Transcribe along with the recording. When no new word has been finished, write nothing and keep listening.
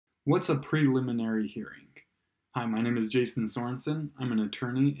What's a preliminary hearing? Hi, my name is Jason Sorensen. I'm an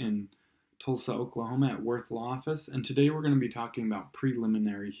attorney in Tulsa, Oklahoma at Worth Law Office, and today we're going to be talking about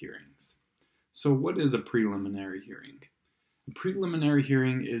preliminary hearings. So what is a preliminary hearing? A preliminary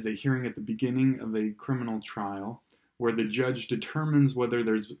hearing is a hearing at the beginning of a criminal trial where the judge determines whether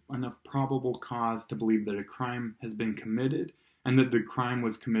there's enough probable cause to believe that a crime has been committed and that the crime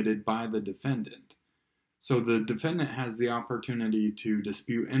was committed by the defendant. So the defendant has the opportunity to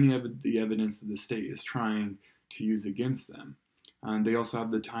dispute any of the evidence that the state is trying to use against them. They also have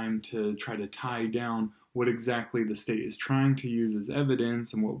the time to try to tie down what exactly the state is trying to use as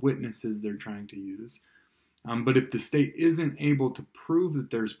evidence and what witnesses they're trying to use. But if the state isn't able to prove that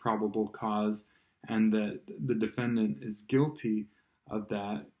there's probable cause and that the defendant is guilty of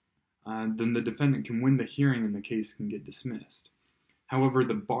that, then the defendant can win the hearing and the case can get dismissed. However,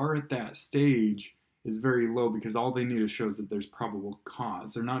 the bar at that stage is very low because all they need to show is that there's probable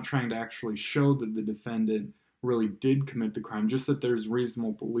cause. They're not trying to actually show that the defendant really did commit the crime, just that there's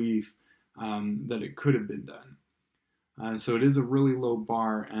reasonable belief that it could have been done. So it is a really low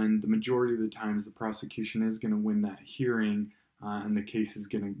bar, and the majority of the times the prosecution is going to win that hearing and the case is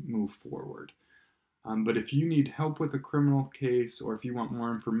going to move forward. But if you need help with a criminal case, or if you want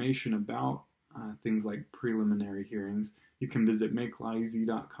more information about things like preliminary hearings, you can visit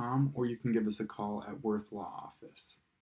makelaweasy.com or you can give us a call at Worth Law Office.